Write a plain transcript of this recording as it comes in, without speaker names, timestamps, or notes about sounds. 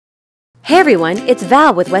Hey everyone, it's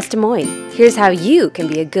Val with West Des Moines. Here's how you can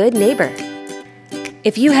be a good neighbor.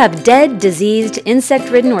 If you have dead, diseased,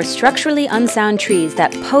 insect-ridden, or structurally unsound trees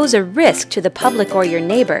that pose a risk to the public or your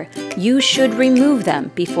neighbor, you should remove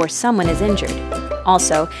them before someone is injured.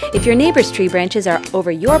 Also, if your neighbor's tree branches are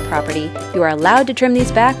over your property, you are allowed to trim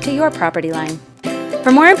these back to your property line.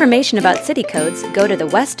 For more information about city codes, go to the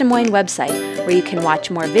West Des Moines website, where you can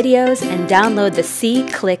watch more videos and download the See,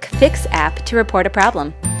 Click, Fix app to report a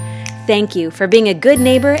problem. Thank you for being a good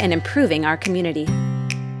neighbor and improving our community.